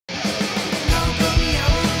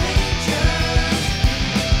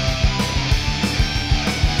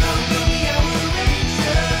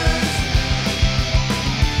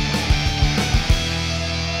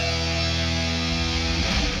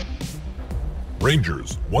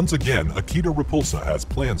Rangers, once again, Akita Repulsa has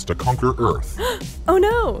plans to conquer Earth. Oh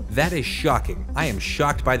no! That is shocking. I am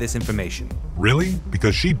shocked by this information. Really?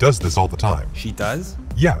 Because she does this all the time. She does?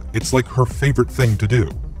 Yeah, it's like her favorite thing to do.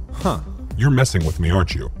 Huh. You're messing with me,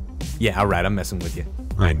 aren't you? Yeah, alright, I'm messing with you.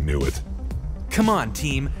 I knew it. Come on,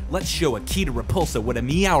 team. Let's show Akita Repulsa what a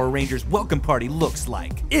Meower Ranger's welcome party looks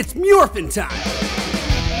like. It's Morphin Time!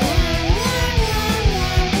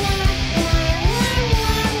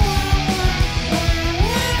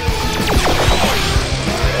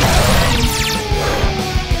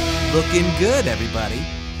 Looking good, everybody.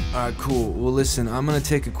 Alright, cool. Well, listen, I'm gonna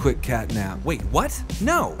take a quick cat nap. Wait, what?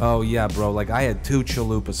 No. Oh, yeah, bro. Like, I had 2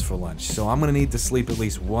 chalupas for lunch, so I'm gonna need to sleep at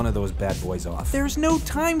least one of those bad boys off. There's no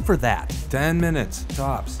time for that. 10 minutes,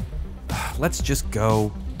 tops. Let's just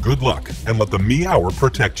go. Good luck, and let the Meower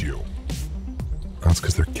protect you. That's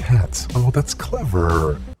because they're cats. Oh, that's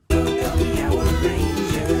clever.